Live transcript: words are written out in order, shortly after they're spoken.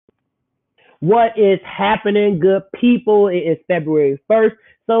What is happening, good people? It is February 1st.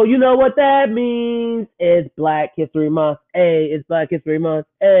 So you know what that means. It's Black History Month. Hey, it's Black History Month.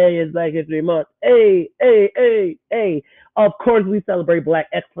 Hey, it's Black History Month. Hey, hey, hey, hey. Of course, we celebrate Black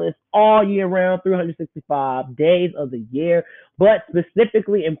excellence all year round, 365 days of the year. But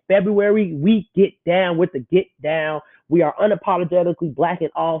specifically in February, we get down with the get down. We are unapologetically Black in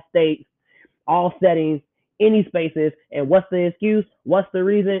all states, all settings, any spaces. And what's the excuse? What's the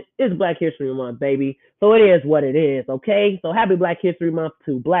reason? It's Black History Month, baby. So it is what it is, okay? So happy Black History Month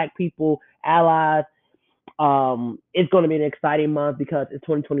to Black people, allies. It's going to be an exciting month because it's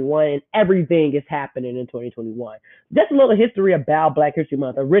 2021 and everything is happening in 2021. Just a little history about Black History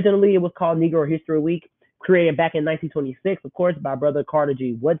Month. Originally, it was called Negro History Week, created back in 1926, of course, by brother Carter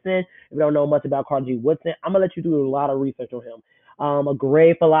G. Woodson. If you don't know much about Carter G. Woodson, I'm going to let you do a lot of research on him. A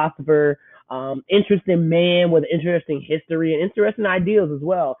great philosopher, interesting man with interesting history and interesting ideas as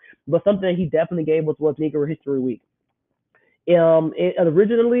well. But something that he definitely gave us was Negro History Week. It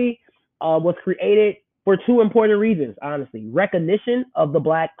originally was created for two important reasons, honestly. Recognition of the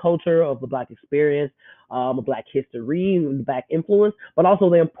Black culture, of the Black experience, of Black history, and Black influence, but also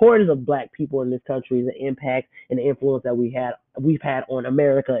the importance of Black people in this country, the impact and the influence that we've had on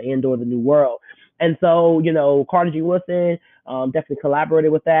America and or the New World. And so, Carter G. Woodson definitely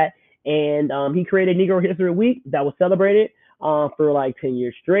collaborated with that. And he created Negro History Week that was celebrated for like 10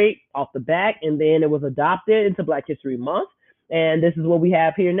 years straight off the back. And then it was adopted into Black History Month, and this is what we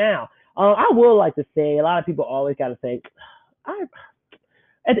have here now. I would like to say a lot of people always got to say, I,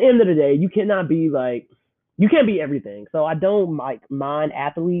 at the end of the day, you can't be everything. So I don't like mind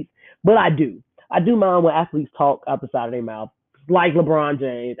athletes, but I do. I do mind when athletes talk out the side of their mouth, like LeBron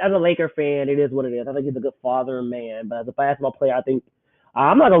James. As a Laker fan, it is what it is. I think he's a good father and man, but as a basketball player, I think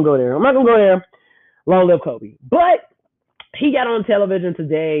I'm not gonna go there. I'm not gonna go there. Long live Kobe. But he got on television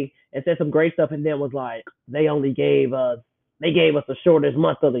today and said some great stuff, and then was like, they gave us the shortest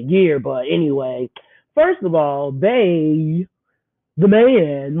month of the year. But anyway, first of all, the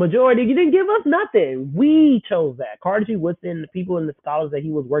man, majority, you didn't give us nothing. We chose that. Carter G. Woodson, the people and the scholars that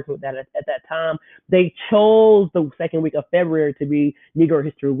he was working with at that time, they chose the second week of February to be Negro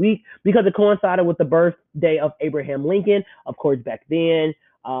History Week because it coincided with the birthday of Abraham Lincoln. Of course, back then,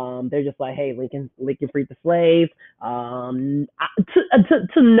 they're just like, hey, Lincoln freed the slaves. To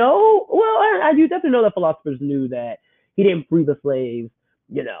know, well, you definitely know that philosophers knew that he didn't free the slaves.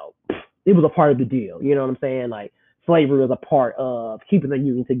 You know, it was a part of the deal. You know what I'm saying? Like slavery was a part of keeping the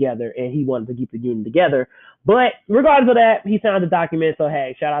union together, and he wanted to keep the union together. But regardless of that, he signed the document. So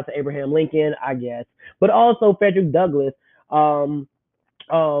hey, shout out to Abraham Lincoln, I guess, but also Frederick Douglass. Um,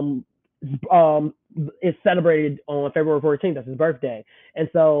 um, um, is celebrated on February 14th. That's his birthday, and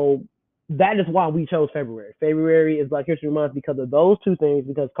so that is why we chose February. February is Black History Month because of those two things.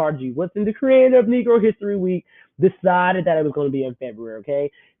 Because Carter G. Woodson, the creator of Negro History Week, decided that it was going to be in February.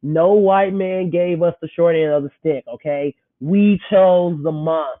 Okay, no white man gave us the short end of the stick. Okay, we chose the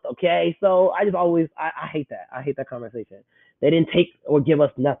month. Okay, so I hate that. I hate that conversation. They didn't take or give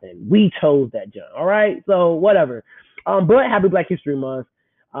us nothing. We chose that junk. All right, so whatever. But happy Black History Month.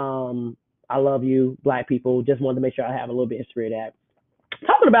 Um, I love you, Black people. Just wanted to make sure I have a little bit of history of that.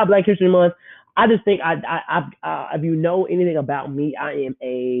 Talking about Black History Month, I just think if you know anything about me, I am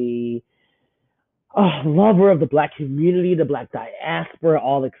a lover of the Black community, the Black diaspora,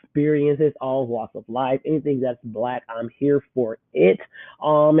 all experiences, all walks of life, anything that's Black, I'm here for it.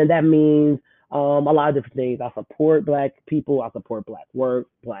 And that means a lot of different things. I support Black people. I support Black work,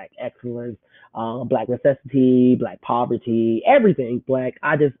 Black excellence, Black necessity, Black poverty, everything Black.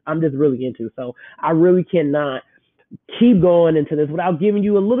 I'm just really into. So I really cannot keep going into this without giving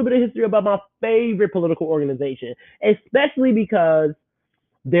you a little bit of history about my favorite political organization, especially because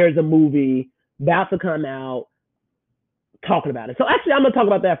there's a movie about to come out talking about it. So actually, I'm gonna talk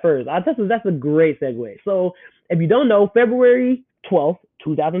about that first. That's a great segue. So if you don't know, February 12th,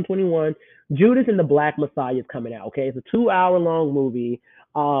 2021, Judas and the Black Messiah is coming out. Okay, it's a 2 hour long movie.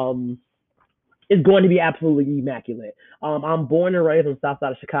 It's going to be absolutely immaculate. I'm born and raised on the south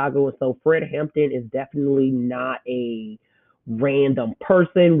side of Chicago, and so Fred Hampton is definitely not a random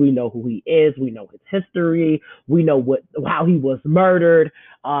person. We know who he is. We know his history. We know how he was murdered,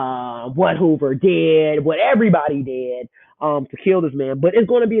 what Hoover did, what everybody did to kill this man. But it's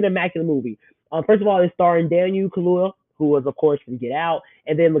going to be an immaculate movie. First of all, it's starring Daniel Kaluuya, who was of course from Get Out,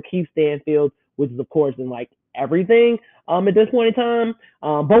 and then Lakeith Stanfield, which is of course in like everything at this point in time.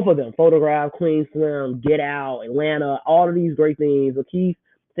 Both of them, Photograph, Queen Slim, Get Out, Atlanta, all of these great things. Lakeith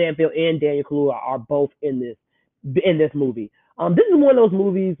Stanfield and Daniel Kaluuya are both in this movie. This is one of those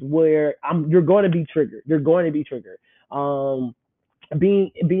movies where you're going to be triggered. You're going to be triggered.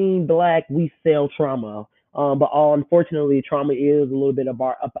 being black, we sell trauma. But all unfortunately, trauma is a little bit of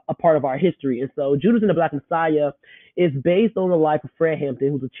a part of our history. And so, Judas and the Black Messiah is based on the life of Fred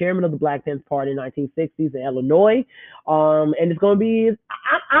Hampton, who's the chairman of the Black Panther Party in 1960s in Illinois. And it's going to be,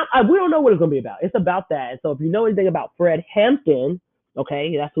 we don't know what it's going to be about. It's about that. And so, if you know anything about Fred Hampton,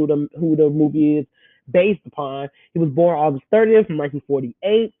 okay, that's who the movie is based upon. He was born August 30th,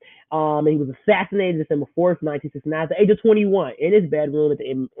 1948. And he was assassinated December 4th, 1969, at the age of 21, in his bedroom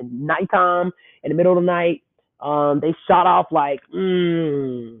in nighttime, in the middle of the night. They shot off like,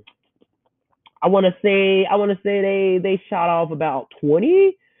 I want to say they shot off about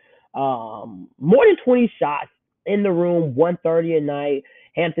 20, more than 20 shots in the room, 1:30 at night.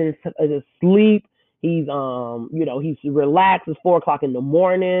 Hampton is asleep. He's relaxed. It's 4 o'clock in the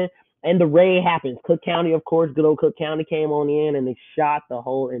morning. And the raid happens. Cook County, of course, good old Cook County came on in and they shot the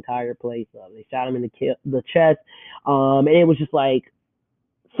whole entire place up. They shot him in the chest. And it was just like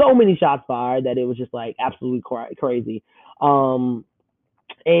so many shots fired that it was just like absolutely crazy. Um,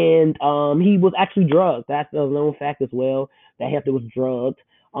 and he was actually drugged. That's a known fact as well. That Hampton was drugged.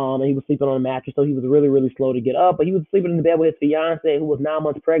 And he was sleeping on a mattress, so he was really, really slow to get up. But he was sleeping in the bed with his fiance, who was 9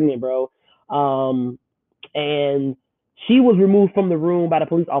 months pregnant, bro. Um, and she was removed from the room by the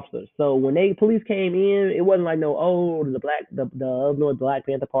police officers. So when police came in, it wasn't like no, oh, the Illinois Black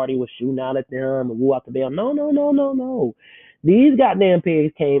Panther Party was shooting out at them and woo out the bell. No, no, no, no, no. These goddamn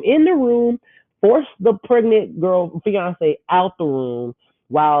pigs came in the room, forced the pregnant girl fiance out the room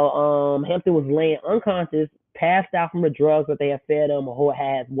while Hampton was laying unconscious, passed out from the drugs that they had fed him or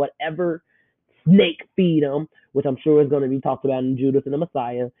had whatever snake feed him, which I'm sure is going to be talked about in Judas and the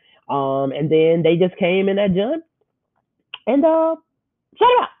Messiah. And then they just came in that junk and shut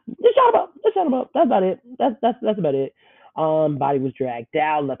him up. Just shut him up. Just shut him up. That's about it. That's about it. Body was dragged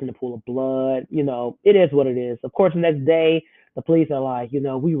out, left in a pool of blood. It is what it is. Of course, the next day, the police are like,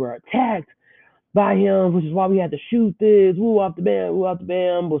 we were attacked by him, which is why we had to shoot this. Woo off the bam, woo off the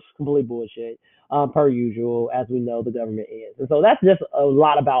bam. Was complete bullshit. Per usual, as we know, the government is. And so that's just a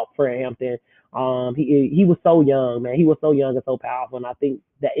lot about Fred Hampton. He was so young, man. He was so young and so powerful, and I think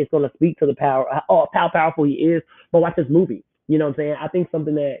that it's going to speak to the power, how powerful he is. But watch this movie. You know what I'm saying? I think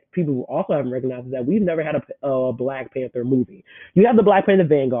something that people also haven't recognized is that we've never had a Black Panther movie. You have the Black Panther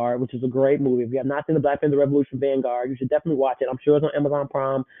Vanguard, which is a great movie. If you have not seen the Black Panther Revolution Vanguard, you should definitely watch it. I'm sure it's on Amazon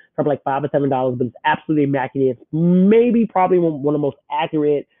Prime for like $5 or $7, but it's absolutely immaculate. It's probably one of the most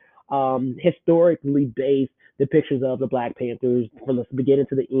accurate, historically based depictions of the Black Panthers from the beginning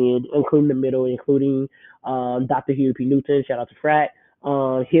to the end, including the middle, including Dr. Huey P. Newton. Shout out to Frat.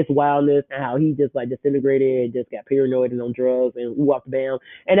 His wildness and how he just like disintegrated and just got paranoid and on drugs and ooh off the bam.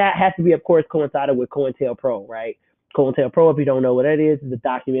 And that has to be, of course, coincided with COINTELPRO, right? COINTELPRO, if you don't know what that is a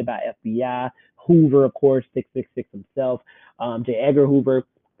document by FBI. Hoover, of course, 666 himself, J. Edgar Hoover.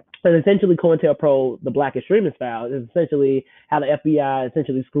 And essentially, COINTELPRO, the Black Extremist Files, is essentially how the FBI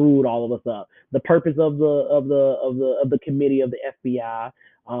essentially screwed all of us up. The purpose of the committee of the FBI,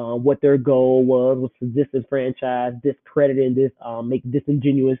 what their goal was to disenfranchise, discredit, and make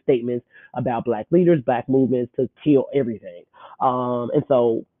disingenuous statements about Black leaders, Black movements, to kill everything. And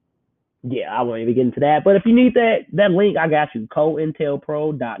so, yeah, I won't even get into that. But if you need that link, I got you.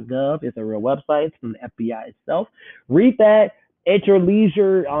 COINTELPRO.gov. It's a real website. It's from the FBI itself. Read that at your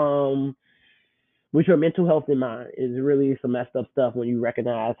leisure, with your mental health in mind. Is really some messed up stuff when you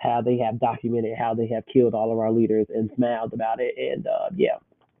recognize how they have documented how they have killed all of our leaders and smiled about it. And yeah.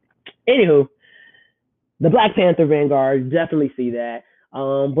 Anywho, the Black Panther Vanguard, definitely see that.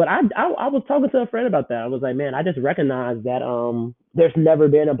 But I was talking to a friend about that. I was like, man, I just recognized that there's never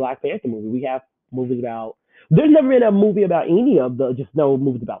been a Black Panther movie. We have movies about. There's never been a movie about any of just no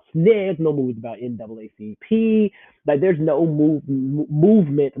movies about SNCC, no movies about NAACP. Like there's no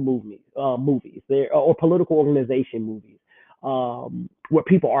movement movies there or political organization movies where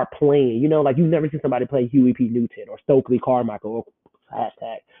people are playing. Like you've never seen somebody play Huey P. Newton or Stokely Carmichael or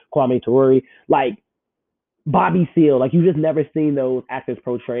hashtag Kwame Ture, like Bobby Seale. Like you just never seen those actors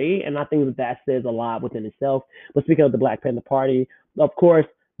portrayed, and I think that says a lot within itself. But speaking of the Black Panther Party, of course,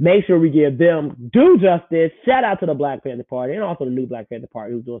 make sure we give them due justice. Shout out to the Black Panther Party and also the new Black Panther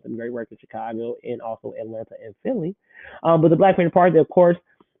Party, who's doing some great work in Chicago and also Atlanta and Philly. But the Black Panther Party, of course,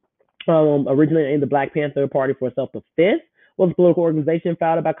 originated in the Black Panther Party for Self-Defense, was a political organization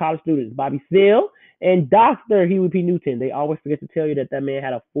founded by college students Bobby Seale and Dr. Huey P. Newton. They always forget to tell you that man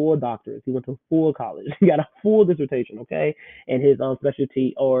had a full doctorate. He went to full college. He got a full dissertation, okay? And his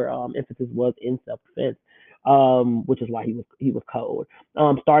specialty or emphasis was in self-defense. which is why he was cold.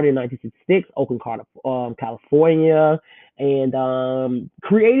 Started in 1966, Oakland, California, and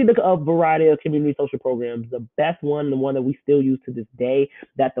created a variety of community social programs. The best one, the one that we still use to this day,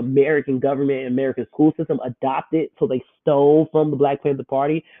 that the American government and American school system adopted, so they stole from the Black Panther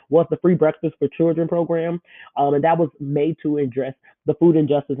Party, was the Free Breakfast for Children program, and that was made to address the food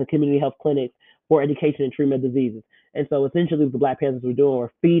injustice and community health clinics for education and treatment of diseases. And so essentially what the Black Panthers were doing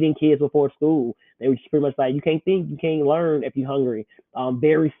were feeding kids before school. They were just pretty much like, you can't think, you can't learn if you're hungry.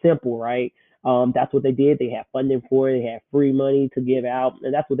 Very simple, right? That's what they did. They had funding for it. They had free money to give out,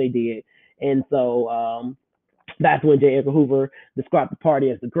 and that's what they did. And so that's when J. Edgar Hoover described the party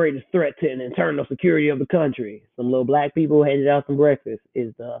as the greatest threat to the internal security of the country. Some little black people handed out some breakfast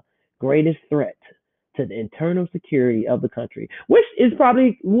is the greatest threat to the internal security of the country, which is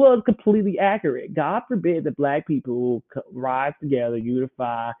probably was completely accurate. God forbid that black people rise together,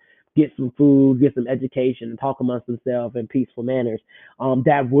 unify, get some food, get some education, and talk amongst themselves in peaceful manners.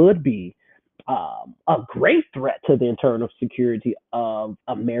 That would be a great threat to the internal security of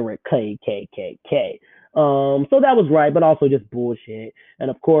America, KKK. So that was right, but also just bullshit. And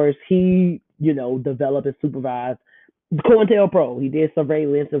of course, he, developed and supervised COINTELPRO. He did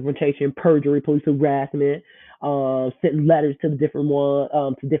surveillance, infiltration, perjury, police harassment, sent letters to the different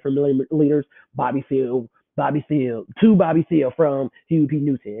to different leaders, Bobby Seale, to Bobby Seale from Huey P.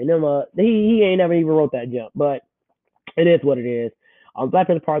 Newton. And he ain't never even wrote that jump, but it is what it is. Black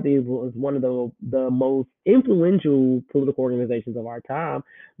Panther Party was one of the most influential political organizations of our time,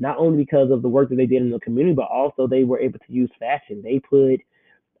 not only because of the work that they did in the community, but also they were able to use fashion. They put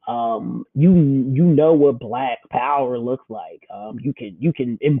you know what black power looks like. You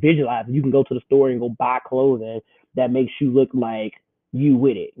can visualize it. You can go to the store and go buy clothing that makes you look like you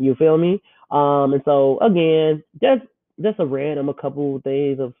with it. You feel me? And so again, just a random a couple of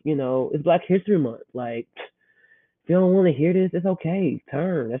days of it's Black History Month. Like if you don't want to hear this, it's okay.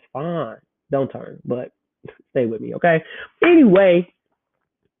 Turn. That's fine. Don't turn, but stay with me, okay? Anyway,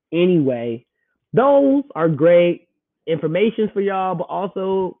 anyway, those are great informations for y'all, but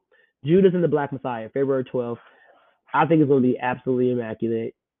also Judas and the Black Messiah, February 12th. I think it's going to be absolutely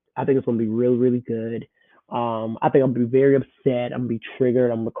immaculate. I think it's going to be really, really good. I think I'm going to be very upset. I'm going to be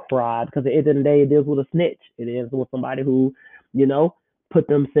triggered. I'm going to cry because at the end of the day, it deals with a snitch. It deals with somebody who, you know, put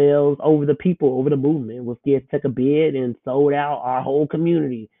themselves over the people, over the movement, was scared to take a bid and sold out our whole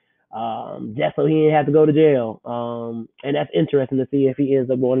community just so he didn't have to go to jail. And that's interesting to see if he ends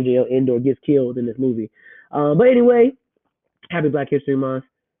up going to jail and or gets killed in this movie. But anyway, happy Black History Month.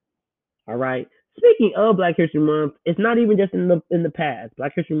 All right. Speaking of Black History Month, it's not even just in the past.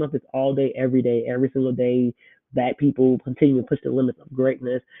 Black History Month is all day, every single day. That people continue to push the limits of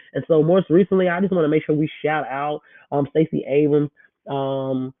greatness. And so, most recently, I just want to make sure we shout out Stacey Abrams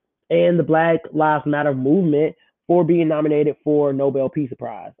um, and the Black Lives Matter movement for being nominated for Nobel Peace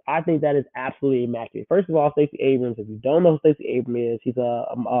Prize. I think that is absolutely immaculate. First of all, Stacey Abrams, if you don't know who Stacey Abrams is, she's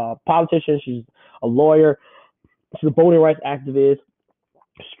a politician, she's a lawyer, she's a voting rights activist,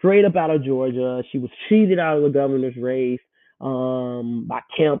 straight up out of Georgia. She was cheated out of the governor's race by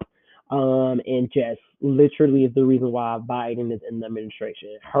Kemp, and just literally is the reason why Biden is in the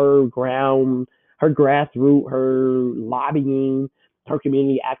administration. Her grassroots, her lobbying, her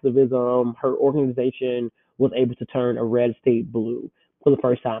community activism, her organization was able to turn a red state blue for the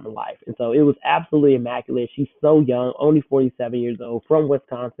first time in life. And so it was absolutely immaculate. She's so young, only 47 years old, from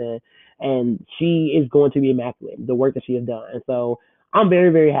Wisconsin, and she is going to be immaculate, the work that she has done. And so I'm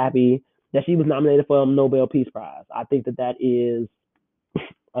very, very happy that she was nominated for a Nobel Peace Prize. I think that is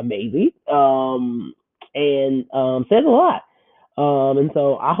amazing, and says a lot. And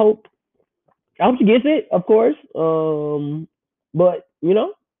so I hope she gets it, of course. But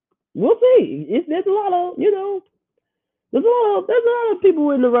we'll see. There's a lot of there's a lot of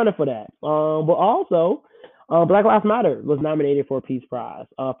people in the running for that. But also, Black Lives Matter was nominated for a Peace Prize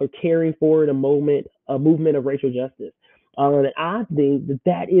for carrying forward a movement of racial justice. And I think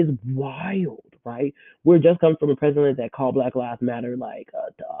that is wild, right? We're just coming from a president that called Black Lives Matter like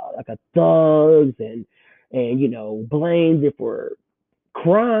a thugs and blamed it for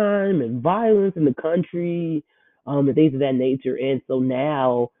crime and violence in the country, and things of that nature. And so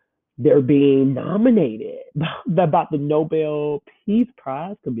now they're being nominated about the Nobel Peace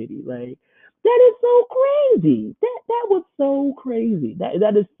Prize Committee. Like that is so crazy. That was so crazy.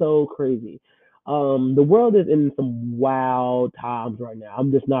 That is so crazy. The world is in some wild times right now.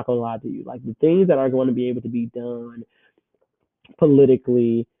 I'm just not gonna lie to you. Like the things that are going to be able to be done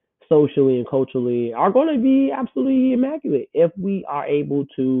politically, socially, and culturally are going to be absolutely immaculate if we are able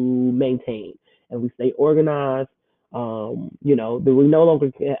to maintain and we stay organized. We no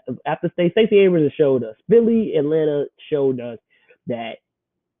longer after Stacey Abrams has showed us, Philly, Atlanta showed us that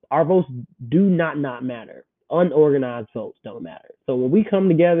our votes do not matter. Unorganized votes don't matter. So when we come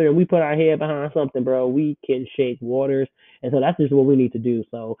together and we put our head behind something, bro, we can shake waters. And so that's just what we need to do.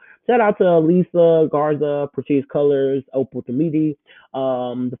 So shout out to Lisa Garza, Patrice Cullors, Opal Tomidi,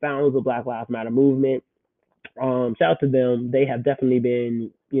 the founders of Black Lives Matter movement. Shout out to them. They have definitely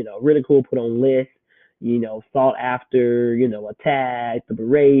been, really cool, put on lists, sought after, attacked,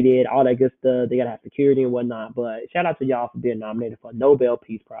 berated, all that good stuff. They gotta have security and whatnot. But shout out to y'all for being nominated for a Nobel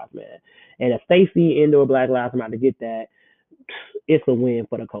Peace Prize, man. And if Stacey Indoor Black Lives Matter get that, it's a win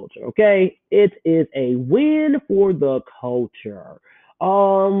for the culture. Okay, it is a win for the culture.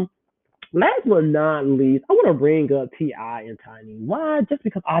 Um, Last but not least, I want to bring up Ti and Tiny. Why? Just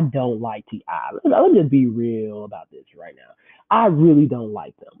because I don't like Ti. Let me just be real about this right now. I really don't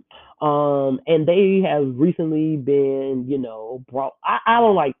like them. And they have recently been, brought. I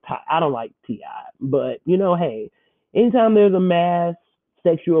don't like I don't like Ti, but hey, anytime there's a mass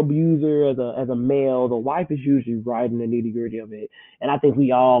sexual abuser as a male, the wife is usually right in the nitty gritty of it. And I think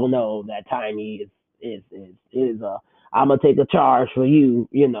we all know that Tiny is a I'm gonna take a charge for you,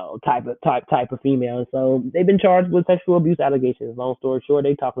 type of female. And so they've been charged with sexual abuse allegations. Long story short,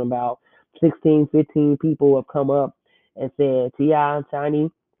 they talking about 16, 15 people have come up and said Ti and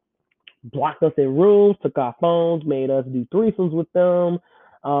Tiny blocked us in rooms, took our phones, made us do threesomes with them.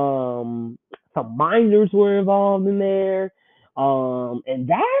 Some minors were involved in there. And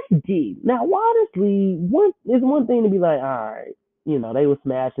that's deep. Now, honestly, one thing to be like, all right, they were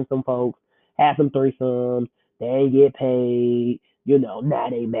smashing some folks, had some threesomes, they ain't get paid, now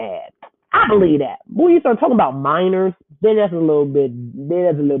they mad. I believe that. But when you start talking about minors, then that's a little bit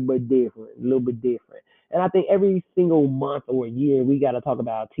different, a little bit different. And I think every single month or year we got to talk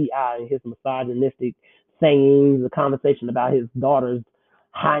about Ti and his misogynistic sayings, the conversation about his daughter's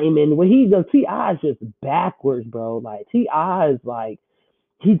hymen. When he does, Ti is just backwards, bro. Like Ti is like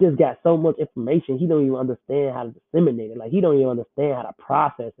he just got so much information he don't even understand how to disseminate it. Like he don't even understand how to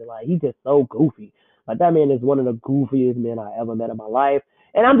process it. Like he's just so goofy. Like that man is one of the goofiest men I ever met in my life.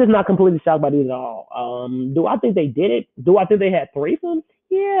 And I'm just not completely shocked by this at all. Do I think they did it? Do I think they had threesomes?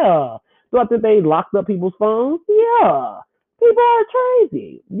 Yeah. Do I think they locked up people's phones? Yeah. People are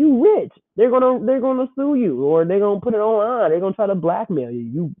crazy. You rich. They're gonna sue you or they're gonna put it online. They're gonna try to blackmail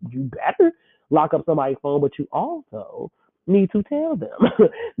you. You better lock up somebody's phone, but you also need to tell them,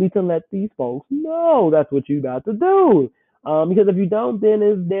 need to let these folks know that's what you about to do. Because if you don't, then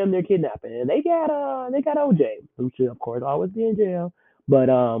it's damn near kidnapping. And they got OJ, who should of course always be in jail. But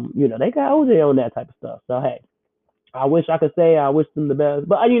they got OJ on that type of stuff. So hey, I wish I could say I wish them the best.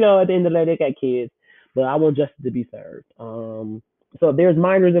 But at the end of the day, they got kids. But I want justice to be served. So if there's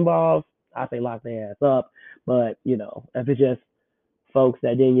minors involved, I say lock their ass up. But if it's just folks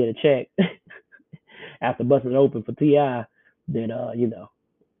that didn't get a check after busting it open for Ti, then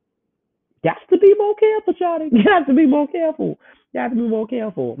got to be more careful, Shotty. You have to be more careful. You have to be more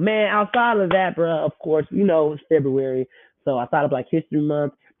careful. Man, outside of that, bro, of course, it's February. So outside of Black History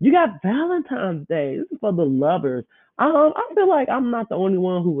Month, you got Valentine's Day. This is for the lovers. I feel like I'm not the only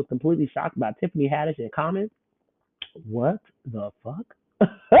one who was completely shocked by Tiffany Haddish in comments. What the fuck?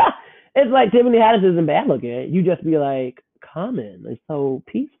 It's like Tiffany Haddish isn't bad looking. You just be like, Common is so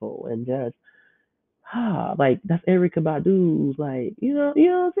peaceful and just like that's Erica Badu's like what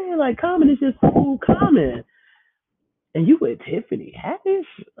I'm saying? Like Common is just so common. And you with Tiffany Haddish?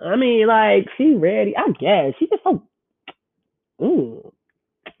 I mean, like she ready, I guess. She just so ooh,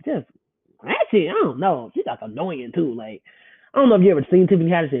 just actually, I don't know. She's like annoying too. Like I don't know if you ever seen Tiffany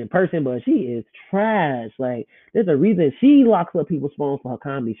Haddish in person, but she is trash. Like there's a reason she locks up people's phones for her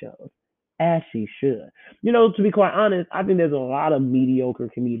comedy shows. As she should. To be quite honest, I think there's a lot of mediocre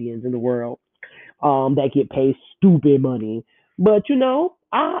comedians in the world that get paid stupid money. But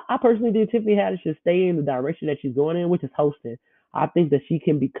I personally think Tiffany Haddish should stay in the direction that she's going in, which is hosting. I think that she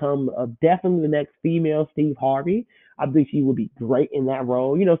can become definitely the next female Steve Harvey. I think she would be great in that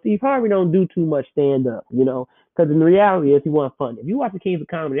role. Steve Harvey don't do too much stand up, because in reality is he wasn't funny. If you watch the Kings of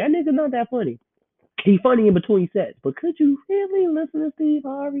Comedy, that nigga not that funny. He's funny in between sets, but could you really listen to Steve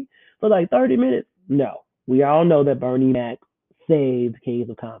Harvey for like 30 minutes? No. We all know that Bernie Mac saved Kings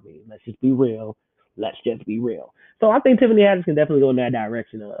of Comedy. Let's just be real. Let's just be real. So I think Tiffany Haddish can definitely go in that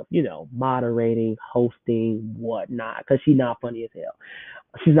direction of, moderating, hosting, whatnot, because she's not funny as hell.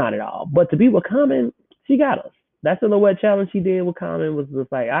 She's not at all. But to be with Common, she got us. That silhouette challenge she did with Common was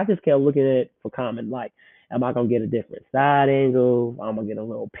just like, I just kept looking at it for Common, like, am I going to get a different side angle? I'm going to get a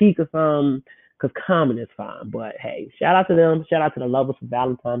little peek or something because Common is fine. But hey, shout out to them. Shout out to the lovers for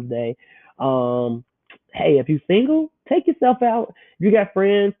Valentine's Day. Um, Hey, if you're single, take yourself out. If you got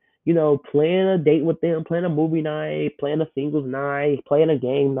friends, plan a date with them, plan a movie night, plan a singles night, plan a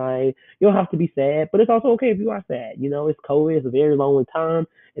game night. You don't have to be sad, but it's also okay if you are sad. It's COVID, it's a very lonely time.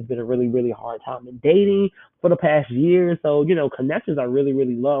 It's been a really, really hard time in dating for the past year. So, connections are really,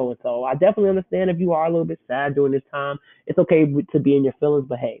 really low. And so I definitely understand if you are a little bit sad during this time. It's okay to be in your feelings,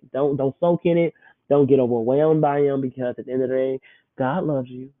 but hey, don't soak in it. Don't get overwhelmed by them because at the end of the day, God loves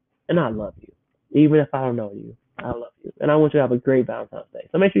you and I love you. Even if I don't know you, I love you. And I want you to have a great Valentine's Day.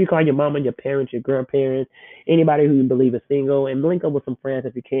 So make sure you call your mama, your parents, your grandparents, anybody who you believe is single, and link up with some friends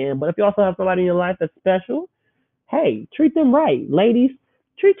if you can. But if you also have somebody in your life that's special, hey, treat them right. Ladies,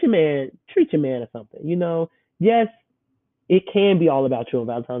 treat your man or something. Yes, it can be all about you on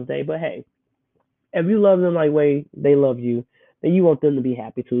Valentine's Day, but hey, if you love them like way they love you, then you want them to be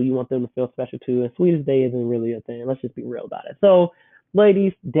happy too. You want them to feel special too. And Sweetest Day isn't really a thing. Let's just be real about it. So,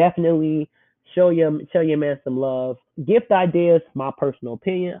 ladies, definitely show your man some love. Gift ideas, my personal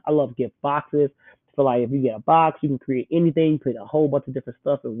opinion. I love gift boxes. I feel like if you get a box, you can create anything, create a whole bunch of different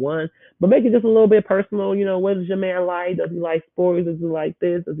stuff in one, but make it just a little bit personal. What does your man like? Does he like sports? Does he like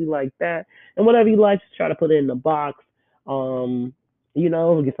this? Does he like that? And whatever he likes, try to put it in the box.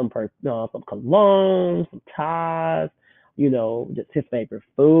 Get some cologne, some ties, just his favorite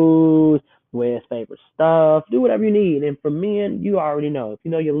food, wear his favorite stuff, do whatever you need. And for men, you already know. If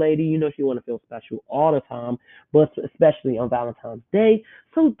you know your lady, you know she want to feel special all the time, but especially on Valentine's Day.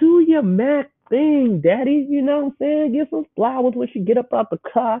 So do your Mac thing, daddy. You know what I'm saying? Get some flowers when she get up out the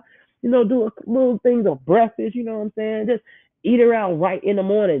car. Do a little things of breakfast. You know what I'm saying? Just eat her out right in the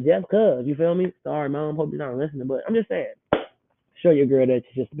morning just cause. You feel me? Sorry, mom. Hope you're not listening, but I'm just saying show your girl that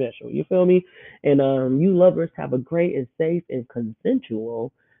you're special. You feel me? And you lovers have a great and safe and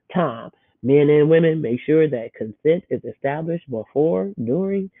consensual time. Men and women, make sure that consent is established before,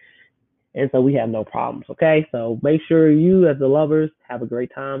 during, and so we have no problems. Okay, so make sure you, as the lovers, have a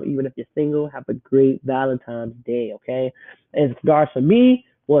great time. Even if you're single, have a great Valentine's Day. Okay. As regards to me,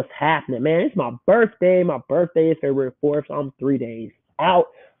 what's happening, man? It's my birthday. My birthday is February 4th. So I'm 3 days out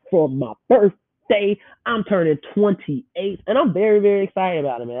for my birthday. I'm turning 28, and I'm very, very excited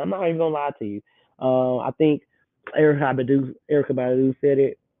about it, man. I'm not even gonna lie to you. I think Erica Badu said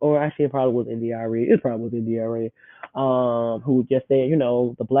it, or actually, it probably was NDRE. It probably was NDRE, who just said,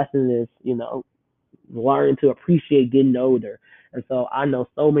 the blessing is, learning to appreciate getting older. And so I know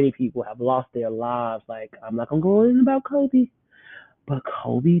so many people have lost their lives. Like, I'm not gonna go in about Kobe, but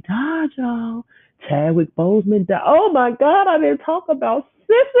Kobe died, y'all. Chadwick Boseman died. Oh my God, I didn't talk about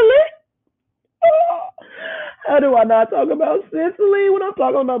Sicily. How do I not talk about Sicily when I'm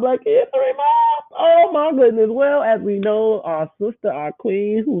talking about Black History Month? Oh my goodness. Well, as we know, our sister, our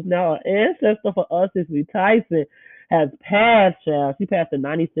queen, who's now an ancestor for us, Cicely Tyson, has passed, child. She passed in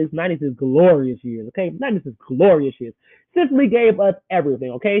 96 glorious years, okay? 96 glorious years. Cicely gave us everything,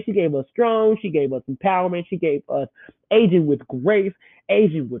 okay? She gave us strong, she gave us empowerment, she gave us aging with grace,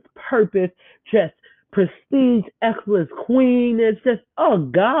 aging with purpose, just prestige, excellence, queen. It's just,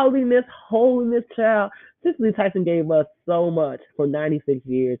 godliness, holiness, child. Cicely Tyson gave us so much for 96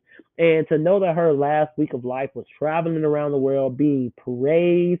 years. And to know that her last week of life was traveling around the world, being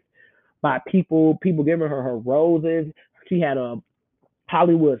praised by people giving her roses. She had a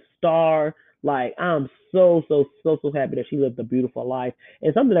Hollywood star. Like, I'm so, so, so, so happy that she lived a beautiful life.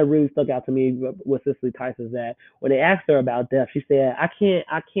 And something that really stuck out to me with Cicely Tyson is that when they asked her about death, she said, I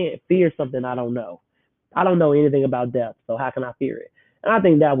can't fear something I don't know. I don't know anything about death, so how can I fear it? And I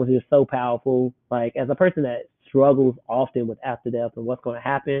think that was just so powerful. Like, as a person that struggles often with after death and what's going to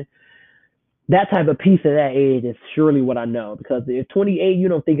happen, that type of peace at that age is surely what I know. Because at 28, you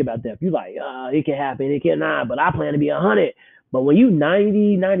don't think about death. You like, it can happen, it cannot, but I plan to be 100. But when you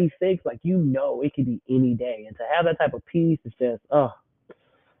 90, 96, like, it could be any day. And to have that type of peace is just, oh,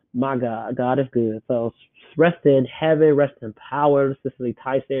 my God, God is good. So rest in heaven, rest in power, Cicely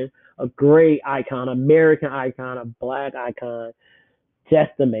Tyson, a great icon, American icon, a black icon.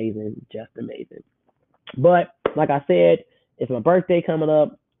 Just amazing, just amazing. But like I said, it's my birthday coming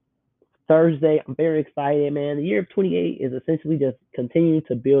up. Thursday. I'm very excited, man. The year of 28 is essentially just continuing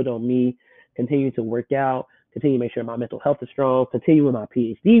to build on me, continue to work out, continue to make sure my mental health is strong, continue with my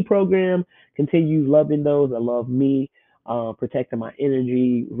PhD program, continue loving those that love me, protecting my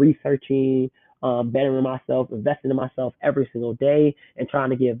energy, researching, bettering myself, investing in myself every single day, and trying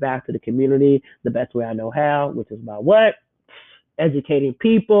to give back to the community the best way I know how, which is about what? Educating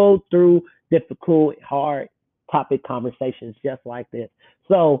people through difficult, hard topic conversations just like this.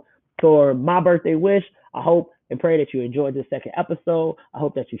 So, for my birthday wish, I hope and pray that you enjoyed this second episode. I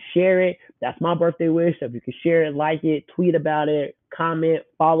hope that you share it. That's my birthday wish. If you can share it, like it, tweet about it, comment,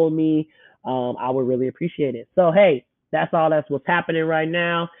 follow me. I would really appreciate it. So, hey, that's all. That's what's happening right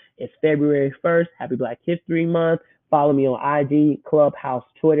now. It's February 1st. Happy Black History Month. Follow me on IG, Clubhouse,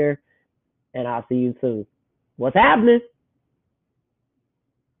 Twitter, and I'll see you soon. What's happening?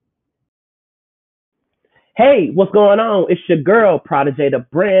 Hey, what's going on? It's your girl, Prodigy the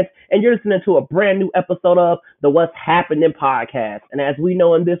Brand, and you're listening to a brand new episode of the What's Happening podcast. And as we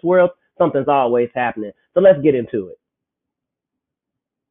know in this world, something's always happening. So let's get into it.